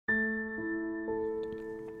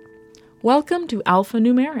Welcome to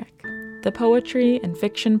Alphanumeric, the poetry and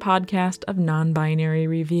fiction podcast of NonBinary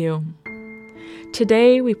Review.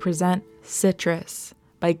 Today we present Citrus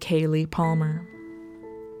by Kaylee Palmer.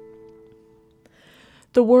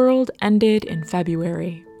 The world ended in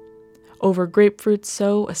February. Over grapefruits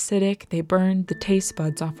so acidic they burned the taste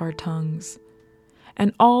buds off our tongues.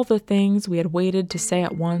 And all the things we had waited to say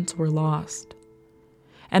at once were lost.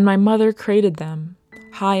 And my mother crated them,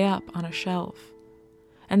 high up on a shelf,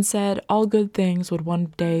 and said all good things would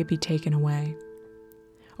one day be taken away,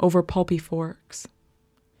 over pulpy forks.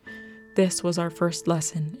 This was our first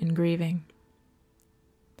lesson in grieving.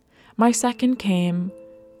 My second came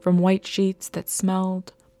from white sheets that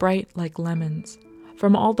smelled bright like lemons,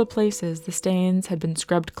 from all the places the stains had been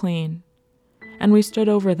scrubbed clean, and we stood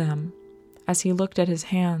over them as he looked at his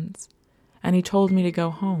hands, and he told me to go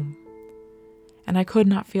home, and I could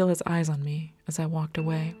not feel his eyes on me as I walked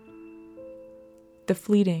away. The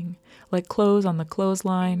fleeting, like clothes on the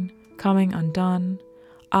clothesline, coming undone,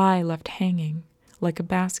 I left hanging like a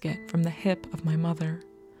basket from the hip of my mother,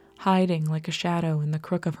 hiding like a shadow in the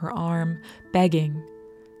crook of her arm, begging,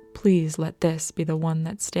 please let this be the one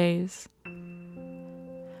that stays.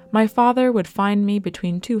 My father would find me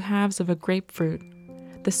between two halves of a grapefruit,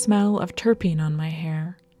 the smell of terpene on my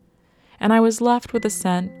hair, and I was left with a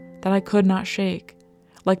scent that I could not shake,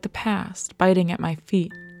 like the past biting at my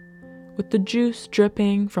feet, with the juice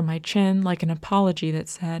dripping from my chin like an apology that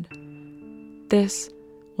said, "This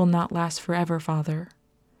will not last forever, Father.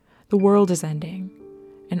 The world is ending,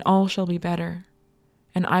 and all shall be better,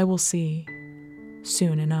 and I will see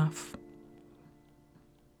soon enough."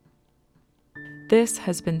 This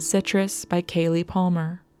has been Citrus by Kaylee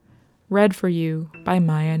Palmer, read for you by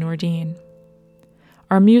Maya Nordine.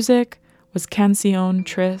 Our music was Canción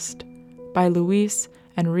Triste by Luis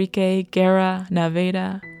Enrique Guerra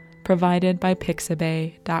Naveda, provided by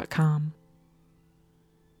Pixabay.com.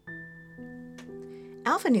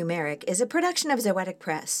 Alphanumeric is a production of Zoetic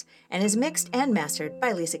Press and is mixed and mastered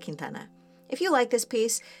by Lisa Quintana. If you like this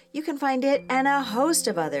piece, you can find it and a host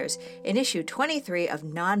of others in issue 23 of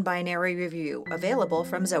NonBinary Review, available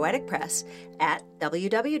from Zoetic Press at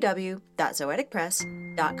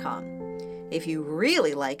www.zoeticpress.com. If you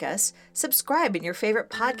really like us, subscribe in your favorite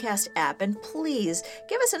podcast app and please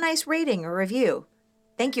give us a nice rating or review.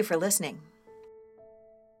 Thank you for listening.